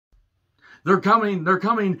they're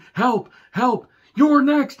coming, help, help, you're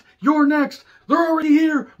next, they're already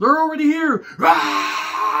here,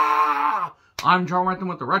 ah! I'm John Renton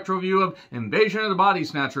with the retro review of Invasion of the Body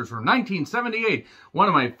Snatchers from 1978, one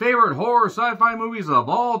of my favorite horror sci-fi movies of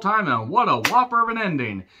all time, and what a whopper of an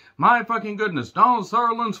ending. My fucking goodness, Donald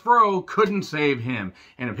Sutherland's fro couldn't save him,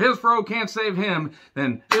 and if his fro can't save him,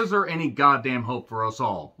 then is there any goddamn hope for us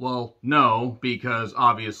all? Well, no, because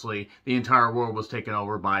obviously the entire world was taken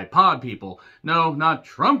over by pod people. No, not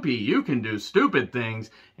Trumpy, you can do stupid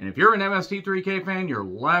things, and if you're an MST3K fan, you're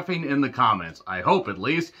laughing in the comments. I hope, at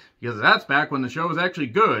least, because that's back when the show was actually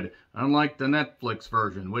good, unlike the Netflix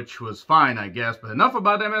version, which was fine, I guess. But enough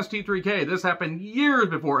about MST3K. This happened years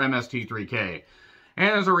before MST3K. And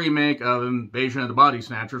as a remake of Invasion of the Body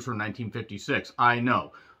Snatchers from 1956. I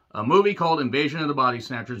know. A movie called Invasion of the Body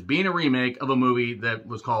Snatchers being a remake of a movie that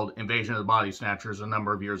was called Invasion of the Body Snatchers a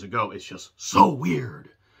number of years ago. It's just so weird.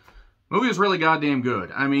 The movie is really goddamn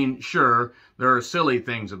good. I mean, sure, there are silly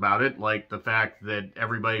things about it, like the fact that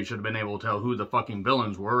everybody should have been able to tell who the fucking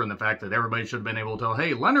villains were, and the fact that everybody should have been able to tell,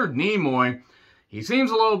 hey, Leonard Nimoy, he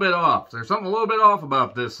seems a little bit off. There's something a little bit off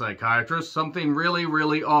about this psychiatrist. Something really,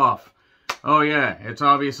 really off. Oh yeah, it's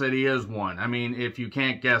obvious that he is one. I mean, if you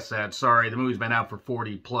can't guess that, sorry, the movie's been out for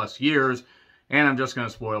 40 plus years, and I'm just going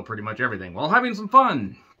to spoil pretty much everything while having some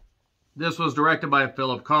fun. This was directed by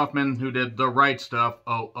Philip Kaufman, who did The Right Stuff.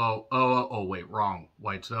 Wait, wrong.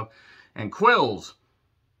 White Stuff. And Quills.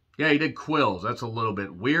 Yeah, he did Quills. That's a little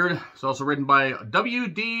bit weird. It's also written by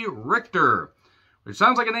W.D. Richter, which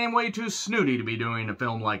sounds like a name way too snooty to be doing a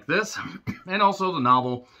film like this. And also the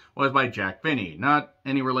novel was by Jack Finney, not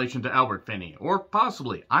any relation to Albert Finney. Or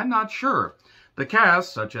possibly, I'm not sure. The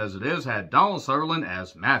cast, such as it is, had Donald Sutherland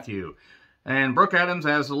as Matthew, and Brooke Adams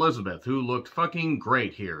as Elizabeth, who looked fucking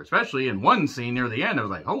great here. Especially in one scene near the end, I was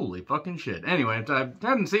like, holy fucking shit. Anyway, I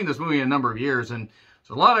haven't seen this movie in a number of years, and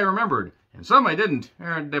there's a lot I remembered, and some I didn't.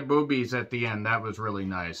 The boobies at the end, that was really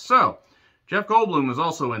nice. So, Jeff Goldblum was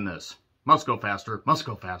also in this. Must go faster, must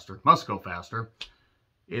go faster, must go faster.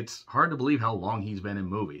 It's hard to believe how long he's been in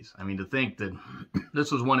movies. I mean, to think that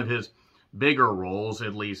this was one of his bigger roles,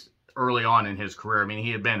 at least early on in his career. I mean,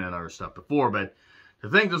 he had been in other stuff before, but to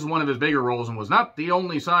think this was one of his bigger roles and was not the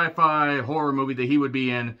only sci-fi horror movie that he would be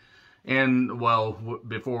in, well,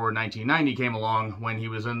 before 1990 came along when he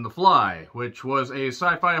was in The Fly, which was a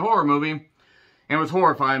sci-fi horror movie, and was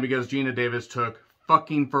horrifying because Gina Davis took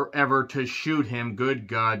fucking forever to shoot him. Good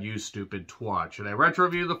God, you stupid twat. Should I retro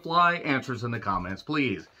review The Fly? Answers in the comments,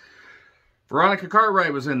 please. Veronica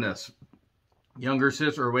Cartwright was in this. Younger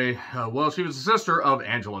sister, well, she was the sister of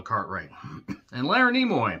Angela Cartwright. And Leonard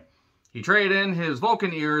Nimoy. He traded in his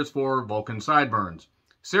Vulcan ears for Vulcan sideburns.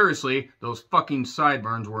 Seriously, those fucking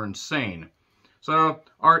sideburns were insane. So,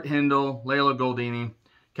 Art Hindle, Layla Goldini,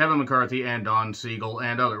 Kevin McCarthy, and Don Siegel,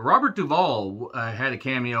 and other. Robert Duvall had a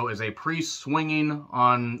cameo as a priest swinging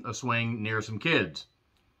on a swing near some kids.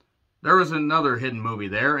 There was another hidden movie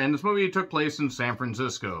there, and this movie took place in San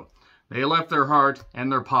Francisco. They left their heart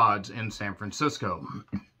and their pods in San Francisco.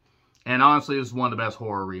 And honestly, this is one of the best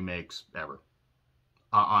horror remakes ever.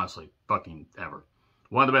 Honestly, fucking ever.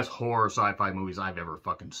 One of the best horror sci-fi movies I've ever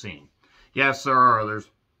fucking seen. Yes, there are others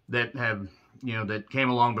that have, that came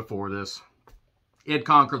along before this. It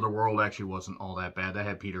Conquered the World actually wasn't all that bad. That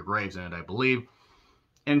had Peter Graves in it, I believe.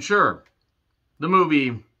 And sure, the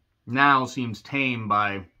movie now seems tame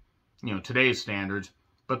by, today's standards.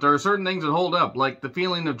 But there are certain things that hold up, like the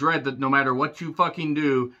feeling of dread that no matter what you fucking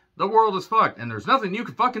do, the world is fucked, and there's nothing you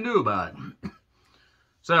can fucking do about it.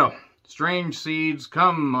 So, strange seeds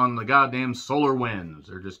come on the goddamn solar winds.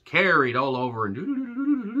 They're just carried all over and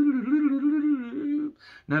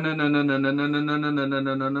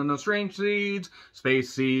no, strange seeds,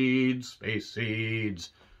 space seeds, space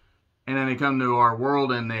seeds. And then they come to our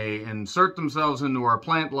world and they insert themselves into our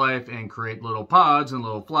plant life and create little pods and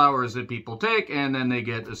little flowers that people take, and then they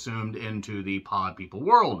get assumed into the pod people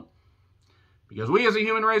world. Because we as a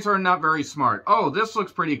human race are not very smart. Oh, this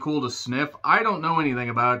looks pretty cool to sniff. I don't know anything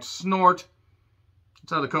about it. Snort.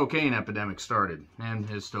 That's how the cocaine epidemic started, and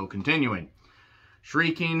is still continuing.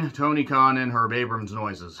 Shrieking, Tony Khan, and Herb Abrams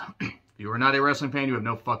noises. If you are not a wrestling fan, you have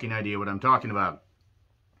no fucking idea what I'm talking about.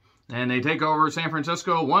 And they take over San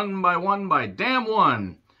Francisco one by damn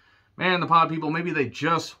one. Man, the pod people, maybe they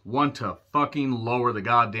just want to fucking lower the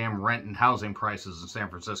goddamn rent and housing prices in San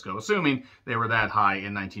Francisco, assuming they were that high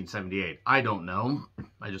in 1978. I don't know.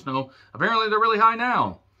 I just know apparently they're really high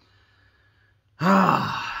now.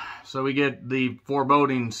 So we get the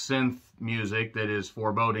foreboding synth music that is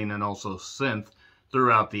foreboding and also synth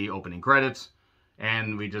throughout the opening credits.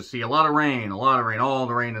 And we just see a lot of rain, all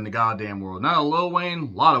the rain in the goddamn world. Not a little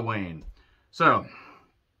Wayne, a lot of Wayne. So,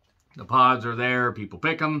 the pods are there, people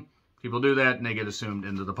pick them, people do that, and they get assumed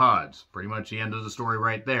into the pods. Pretty much the end of the story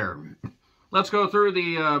right there. Let's go through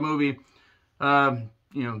the movie,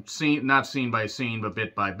 not scene by scene, but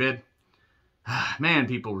bit by bit. Man,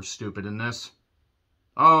 people were stupid in this.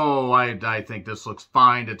 Oh, I think this looks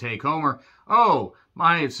fine to take home. Or, oh,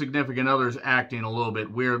 my significant other's acting a little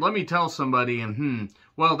bit weird. Let me tell somebody, and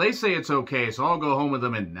well, they say it's okay, so I'll go home with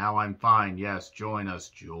them, and now I'm fine. Yes, join us,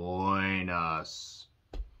 join us.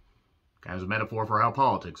 Kind of a metaphor for how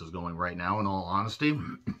politics is going right now, in all honesty.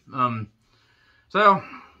 So,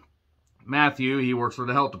 Matthew, he works for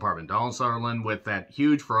the health department. Donald Sutherland, with that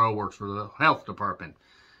huge fro, works for the health department.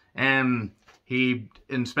 And he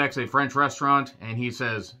inspects a French restaurant, and he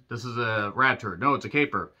says, this is a rat turd. No, it's a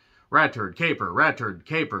caper. Rat turd, caper, rat turd,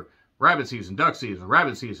 caper. Rabbit season, duck season,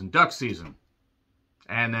 rabbit season, duck season.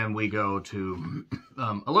 And then we go to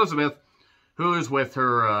Elizabeth, who is with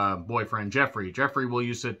her boyfriend, Jeffrey. Jeffrey, will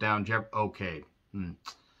you sit down? Okay. Maybe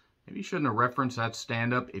you shouldn't have referenced that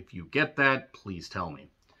stand-up. If you get that, please tell me.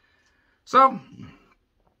 So,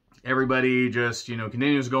 everybody just,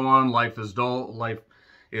 continues to go on. Life is dull. Life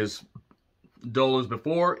is dull as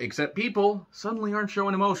before, except people suddenly aren't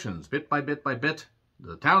showing emotions. Bit by bit by bit.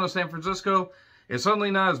 The town of San Francisco is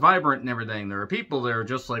suddenly not as vibrant and everything. There are people that are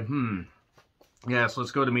just like, yes,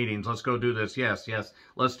 let's go to meetings. Let's go do this. Yes, yes,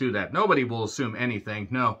 let's do that. Nobody will assume anything.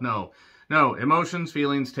 No, no, no. Emotions,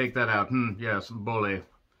 feelings, take that out. Yes, bole.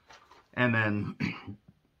 And then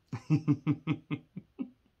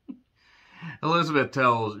Elizabeth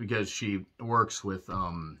tells, because she works with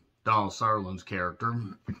Donald Sutherland's character,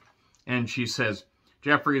 and she says,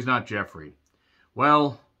 Jeffrey is not Jeffrey.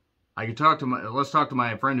 Well, let's talk to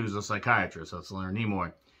my friend who's a psychiatrist. That's Leonard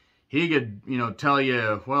Nimoy. He could, tell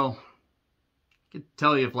you,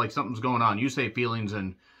 if, like, something's going on. You say feelings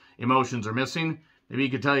and emotions are missing. Maybe he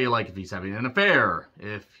could tell you, like, if he's having an affair,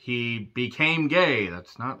 if he became gay.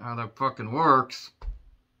 That's not how that fucking works.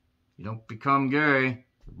 You don't become gay.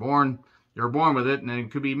 You're born with it, and it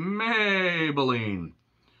could be Maybelline.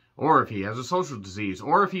 Or if he has a social disease.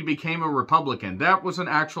 Or if he became a Republican. That was an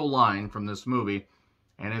actual line from this movie,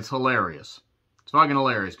 and it's hilarious. It's fucking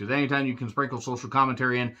hilarious, because anytime you can sprinkle social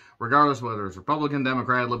commentary in, regardless whether it's Republican,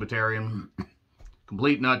 Democrat, Libertarian,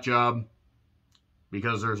 complete nut job,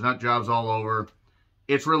 because there's nut jobs all over,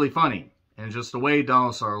 it's really funny. And just the way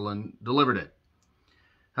Donald Sutherland delivered it.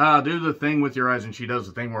 Do the thing with your eyes, and she does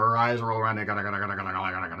the thing where her eyes are all around.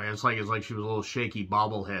 It's like she was a little shaky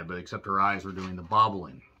bobblehead, but except her eyes were doing the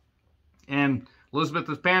bobbling. And Elizabeth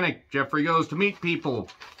is panicked. Jeffrey goes to meet people.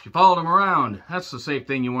 She followed him around. That's the safe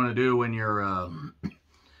thing you want to do when you're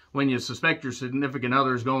when you suspect your significant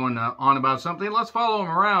other's going on about something. Let's follow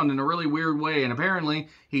him around in a really weird way. And apparently,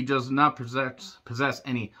 he does not possess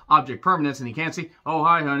any object permanence, and he can't see. Oh,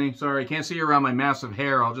 hi, honey. Sorry, can't see you around my massive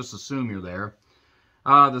hair. I'll just assume you're there.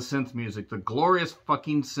 The synth music. The glorious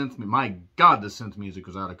fucking synth music. My God, the synth music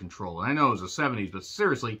was out of control. And I know it was the 70s, but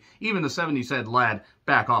seriously, even the 70s said, lad,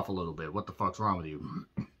 back off a little bit. What the fuck's wrong with you?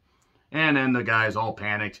 And then the guy's all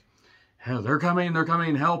panicked. Hell, they're coming,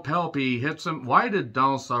 help, help. He hits him. Why did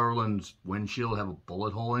Donald Sutherland's windshield have a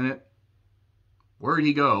bullet hole in it? Where'd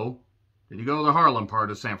he go? Did he go to the Harlem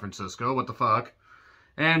part of San Francisco? What the fuck?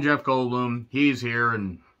 And Jeff Goldblum, he's here,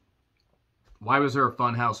 and why was there a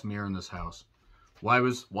funhouse mirror in this house? Why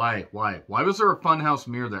was there a funhouse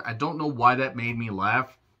mirror there? I don't know why that made me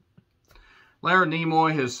laugh. Leonard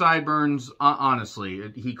Nimoy, his sideburns,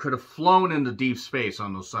 honestly, he could have flown into deep space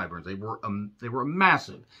on those sideburns. They were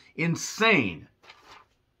massive, insane.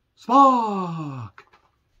 Spock!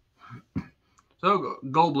 So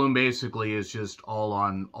Goldblum basically is just all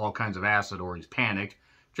on all kinds of acid, or he's panicked.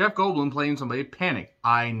 Jeff Goldblum playing somebody panicked.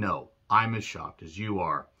 I know. I'm as shocked as you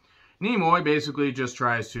are. Nimoy basically just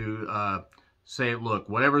tries to say, look,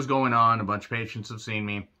 whatever's going on, a bunch of patients have seen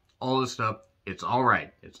me, all this stuff, it's all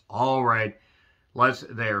right. It's all right. Let's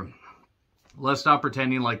stop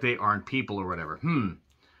pretending like they aren't people or whatever.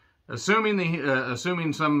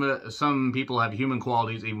 Assuming some people have human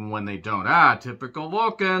qualities even when they don't. Ah, typical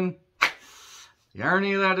Vulcan. The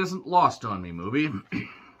irony of that isn't lost on me, movie.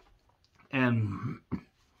 And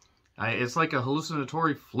it's like a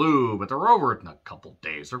hallucinatory flu, but they're over it in a couple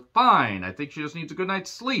days. They're fine. I think she just needs a good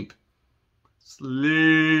night's sleep.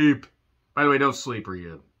 Sleep. By the way, don't sleep or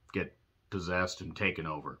you get possessed and taken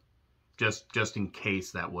over. Just in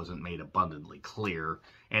case that wasn't made abundantly clear,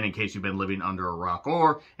 and in case you've been living under a rock,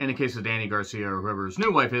 or in case of Danny Garcia or whoever his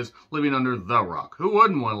new wife is, living under the rock. Who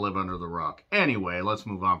wouldn't want to live under the rock? Anyway, let's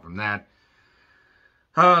move on from that.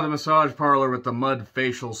 The massage parlor with the mud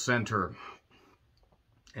facial center.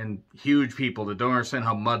 And huge people that don't understand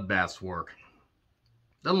how mud baths work.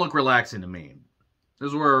 doesn't look relaxing to me. This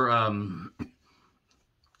is where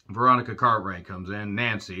Veronica Cartwright comes in,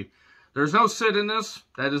 Nancy. There's no Sid in this.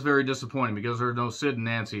 That is very disappointing because there's no Sid and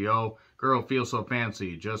Nancy. Oh, girl feels so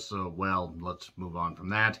fancy. Just so, well, let's move on from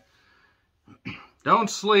that. Don't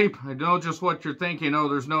sleep. I know just what you're thinking. Oh,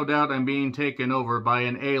 there's no doubt I'm being taken over by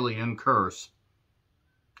an alien curse.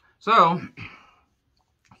 So,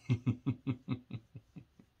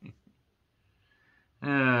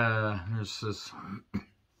 there's this.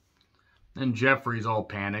 And Jeffrey's all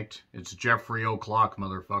panicked. It's Jeffrey O'Clock,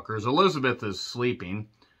 motherfuckers. Elizabeth is sleeping.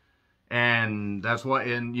 And that's why,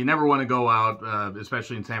 and you never want to go out,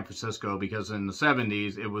 especially in San Francisco, because in the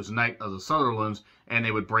 70s, it was Night of the Sutherlands, and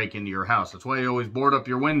they would break into your house. That's why you always board up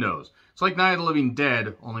your windows. It's like Night of the Living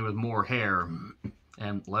Dead, only with more hair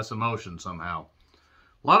and less emotion somehow.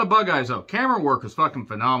 A lot of bug eyes, though. Camera work is fucking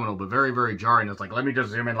phenomenal, but very, very jarring. It's like, let me just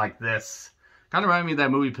zoom in like this. Kind of reminded me of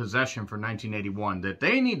that movie Possession from 1981 that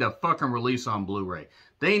they need to fucking release on Blu-ray.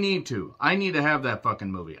 They need to. I need to have that fucking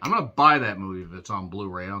movie. I'm going to buy that movie if it's on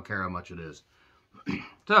Blu-ray. I don't care how much it is.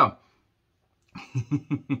 So,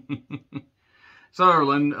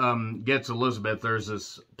 Sutherland gets Elizabeth. There's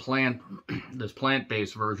this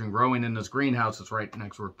plant-based version growing in this greenhouse that's right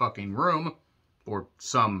next to her fucking room for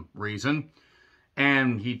some reason.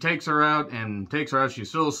 And he takes her out She's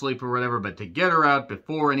still asleep or whatever, but to get her out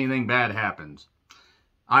before anything bad happens.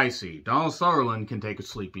 I see. Donald Sutherland can take a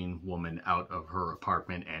sleeping woman out of her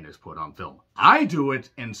apartment and is put on film. I do it,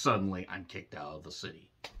 and suddenly I'm kicked out of the city.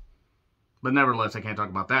 But nevertheless, I can't talk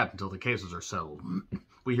about that until the cases are settled.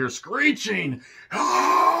 We hear screeching.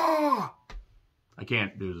 Ah! I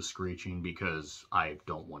can't do the screeching because I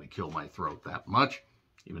don't want to kill my throat that much,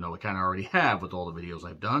 even though I kind of already have with all the videos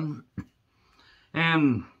I've done.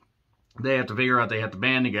 And they have to figure out they have to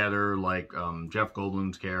band together, like Jeff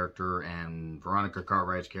Goldblum's character and Veronica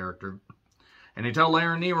Cartwright's character. And they tell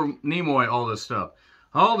Leonard Nimoy all this stuff.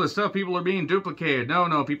 All this stuff, people are being duplicated.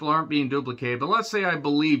 No, people aren't being duplicated. But let's say I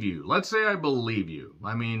believe you. Let's say I believe you.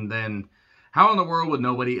 I mean, then how in the world would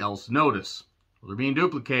nobody else notice? Well, they're being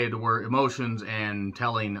duplicated where emotions and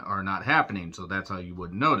telling are not happening. So that's how you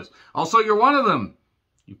wouldn't notice. Also, you're one of them.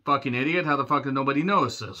 You fucking idiot. How the fuck did nobody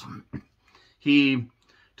notice this? He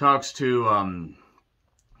talks to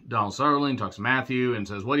Donald Sutherland, talks to Matthew, and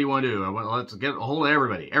says, what do you want to do? Let's get a hold of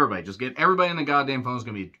everybody. Everybody. Just get everybody on the goddamn phone. It's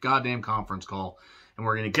going to be a goddamn conference call, and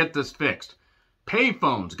we're going to get this fixed.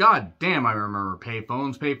 Payphones. God damn, I remember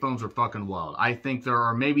payphones. Payphones are fucking wild. I think there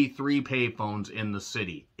are maybe 3 payphones in the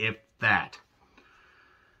city, if that.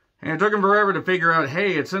 And it took him forever to figure out,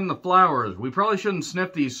 hey, it's in the flowers. We probably shouldn't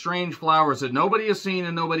sniff these strange flowers that nobody has seen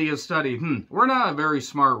and nobody has studied. We're not a very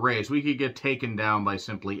smart race. We could get taken down by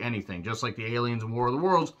simply anything. Just like the aliens in War of the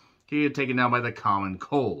Worlds could get taken down by the common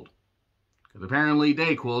cold. Because apparently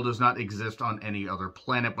Dayquil does not exist on any other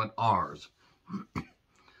planet but ours.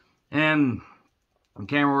 And the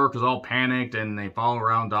camera work is all panicked and they follow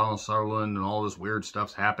around Donald Sutherland and all this weird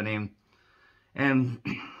stuff's happening. And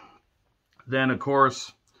then, of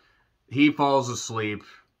course, he falls asleep.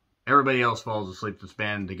 Everybody else falls asleep that's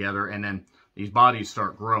banded together. And then these bodies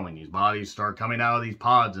start growing. These bodies start coming out of these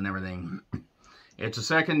pods and everything. It's the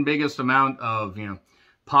second biggest amount of,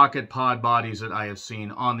 pocket pod bodies that I have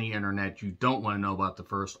seen on the internet. You don't want to know about the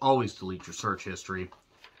first. Always delete your search history.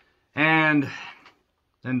 And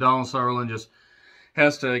then Donald Sutherland just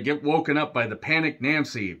has to get woken up by the panicked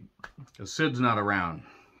Nancy. Because Sid's not around.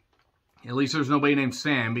 At least there's nobody named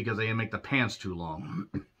Sam because they didn't make the pants too long.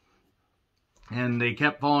 And they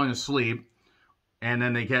kept falling asleep, and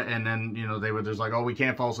then they were just like, oh, we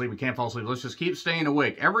can't fall asleep, let's just keep staying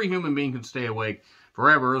awake. Every human being can stay awake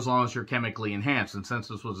forever as long as you're chemically enhanced, and since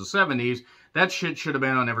this was the 70s, that shit should have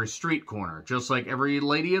been on every street corner, just like every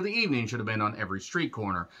lady of the evening should have been on every street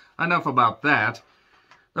corner. Enough about that.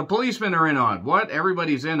 The policemen are in on it. What?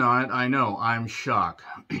 Everybody's in on it. I know. I'm shocked.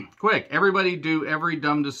 Quick, everybody do every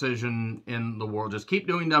dumb decision in the world. Just keep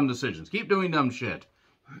doing dumb decisions. Keep doing dumb shit.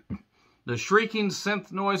 The shrieking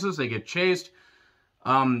synth noises, they get chased.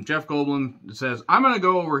 Jeff Goldblum says, I'm going to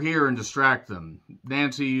go over here and distract them.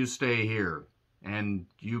 Nancy, you stay here. And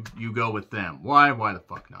you go with them. Why? Why the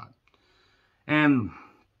fuck not? And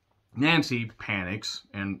Nancy panics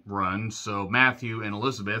and runs. So Matthew and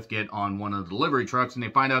Elizabeth get on one of the delivery trucks and they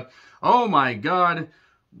find out, oh my God,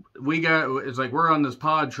 it's like we're on this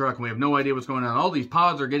pod truck and we have no idea what's going on. All these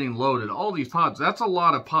pods are getting loaded. All these pods. That's a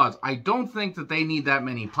lot of pods. I don't think that they need that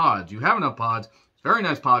many pods. You have enough pods. Very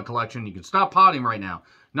nice pod collection. You can stop podding right now.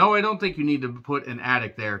 No, I don't think you need to put an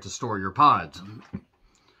attic there to store your pods.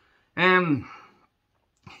 And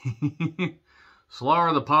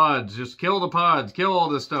Slaughter the pods. Just kill the pods. Kill all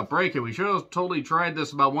this stuff. Break it. We should have totally tried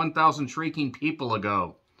this about 1,000 shrieking people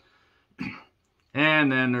ago.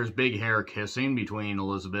 And then there's big hair kissing between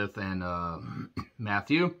Elizabeth and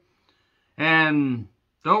Matthew. And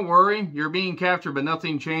don't worry, you're being captured, but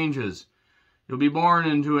nothing changes. You'll be born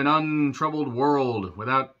into an untroubled world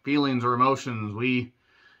without feelings or emotions. We,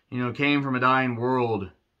 came from a dying world.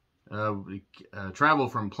 We travel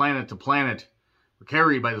from planet to planet. We're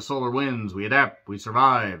carried by the solar winds. We adapt. We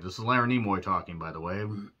survive. This is Larry Nimoy talking, by the way.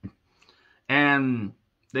 And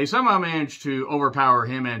they somehow managed to overpower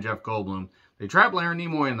him and Jeff Goldblum. They trap Larry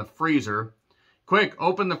Nimoy in the freezer. Quick,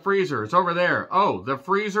 open the freezer. It's over there. Oh, the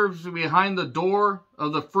freezer's behind the door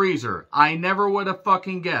of the freezer. I never would have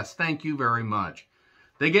fucking guessed. Thank you very much.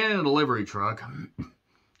 They get in a delivery truck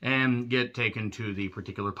and get taken to the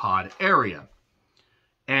particular pod area.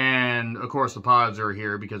 And, of course, the pods are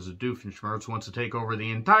here because the Doofenshmirtz wants to take over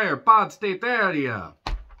the entire pod state area.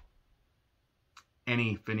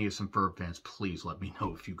 Any Phineas and Ferb fans, please let me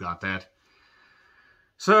know if you got that.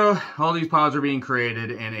 So, all these pods are being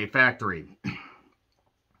created in a factory.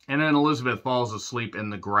 And then Elizabeth falls asleep in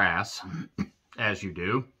the grass, as you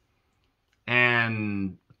do.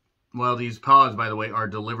 And, well, these pods, by the way, are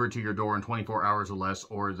delivered to your door in 24 hours or less,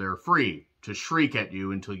 or they're free to shriek at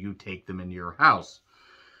you until you take them into your house.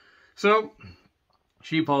 So,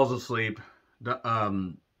 she falls asleep.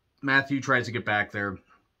 Matthew tries to get back there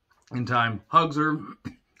in time, hugs her,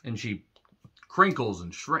 and she crinkles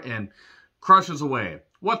and crushes away.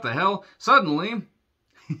 What the hell? Suddenly,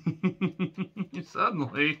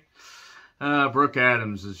 Brooke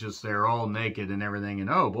Adams is just there all naked and everything. And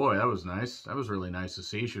oh boy, that was nice. That was really nice to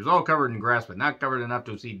see. She was all covered in grass, but not covered enough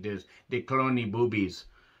to see the clony boobies.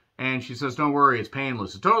 And she says, don't worry, it's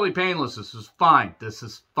painless. It's totally painless. This is fine. This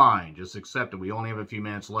is fine. Just accept it. We only have a few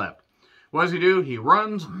minutes left. What does he do? He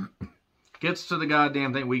runs, gets to the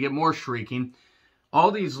goddamn thing. We get more shrieking.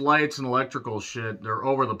 All these lights and electrical shit, they're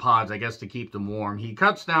over the pods, I guess, to keep them warm. He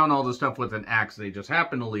cuts down all the stuff with an axe they just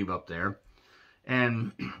happen to leave up there.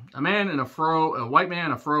 And a man in a fro, a white man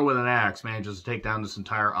in a fro with an axe manages to take down this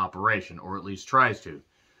entire operation, or at least tries to.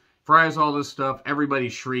 Fries all this stuff,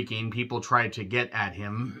 everybody's shrieking, people try to get at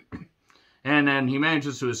him. And then he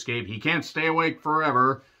manages to escape. He can't stay awake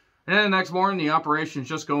forever. And then the next morning, the operation's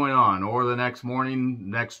just going on. Or the next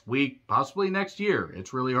morning, next week, possibly next year.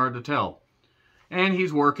 It's really hard to tell. And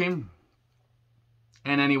he's working,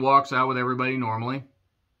 and then he walks out with everybody normally,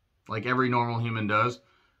 like every normal human does.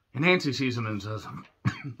 And Nancy sees him and says,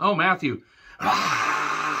 oh, Matthew.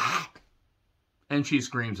 And she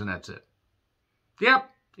screams, and that's it. Yep,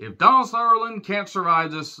 if Donald Sutherland can't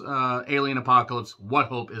survive this alien apocalypse, what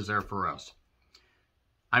hope is there for us?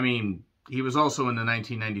 I mean, he was also in the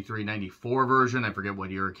 1993-94 version. I forget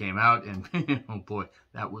what year it came out, and oh boy,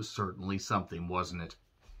 that was certainly something, wasn't it?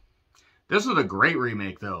 This was a great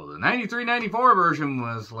remake, though. The 93-94 version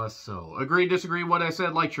was less so. Agree, disagree, what I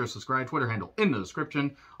said, like, share, subscribe, Twitter handle in the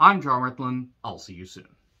description. I'm John Ritlin. I'll see you soon.